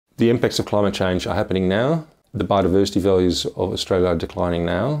The impacts of climate change are happening now. The biodiversity values of Australia are declining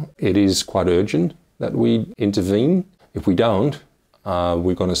now. It is quite urgent that we intervene. If we don't,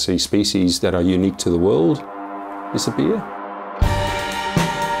 we're going to see species that are unique to the world disappear.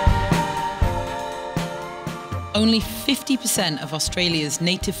 Only 50% of Australia's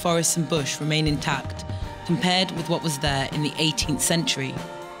native forests and bush remain intact, compared with what was there in the 18th century.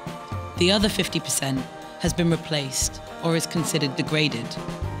 The other 50% has been replaced or is considered degraded.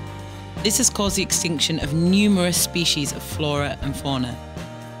 This has caused the extinction of numerous species of flora and fauna.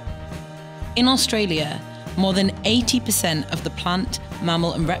 In Australia, more than 80% of the plant,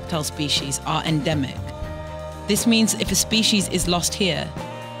 mammal and reptile species are endemic. This means if a species is lost here,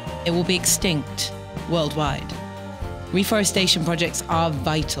 it will be extinct worldwide. Reforestation projects are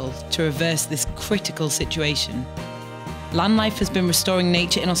vital to reverse this critical situation. Landlife has been restoring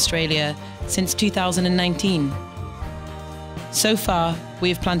nature in Australia since 2019. So far, we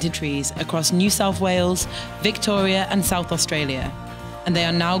have planted trees across New South Wales, Victoria and South Australia, and they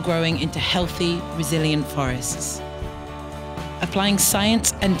are now growing into healthy, resilient forests. Applying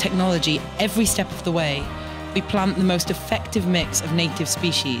science and technology every step of the way, we plant the most effective mix of native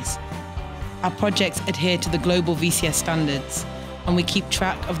species. Our projects adhere to the global VCS standards, and we keep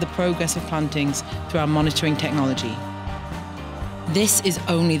track of the progress of plantings through our monitoring technology. This is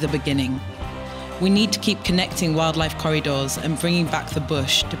only the beginning. We need to keep connecting wildlife corridors and bringing back the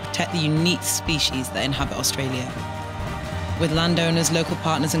bush to protect the unique species that inhabit Australia. With landowners, local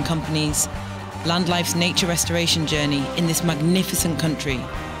partners and companies, Landlife's nature restoration journey in this magnificent country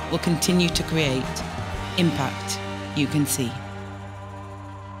will continue to create impact you can see.